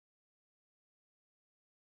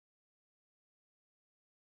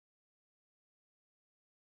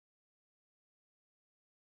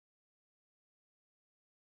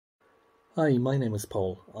Hi, my name is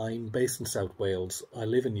Paul. I'm based in South Wales. I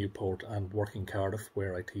live in Newport and work in Cardiff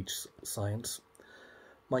where I teach science.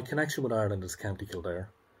 My connection with Ireland is County Kildare.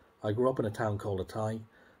 I grew up in a town called Athy,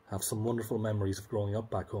 have some wonderful memories of growing up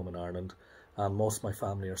back home in Ireland, and most of my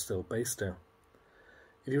family are still based there.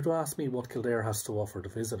 If you were to ask me what Kildare has to offer the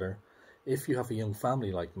visitor, if you have a young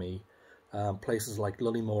family like me, places like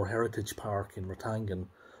Lullymore Heritage Park in Rathangan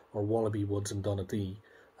or Wallaby Woods in Donaghadee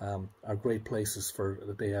are great places for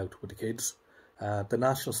a day out with the kids. The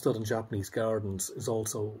National Stud and Japanese Gardens is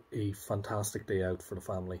also a fantastic day out for the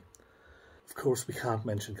family. Of course, we can't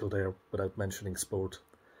mention Kildare without mentioning sport.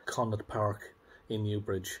 Connaught Park in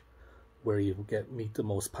Newbridge, where you meet the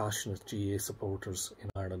most passionate GAA supporters in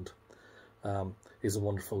Ireland, is a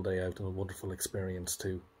wonderful day out and a wonderful experience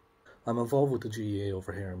too. I'm involved with the GAA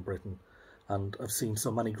over here in Britain, and I've seen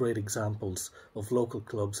so many great examples of local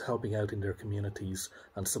clubs helping out in their communities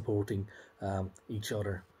and supporting each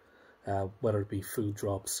other, whether it be food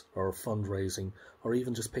drops or fundraising or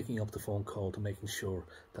even just picking up the phone call to making sure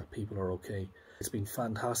that people are okay. It's been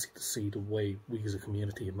fantastic to see the way we as a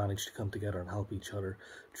community have managed to come together and help each other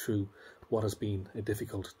through what has been a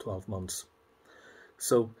difficult 12 months.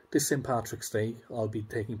 So this St. Patrick's Day, I'll be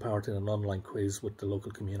taking part in an online quiz with the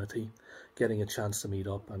local community, getting a chance to meet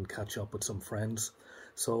up and catch up with some friends.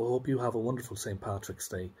 So I hope you have a wonderful St. Patrick's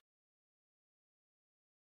Day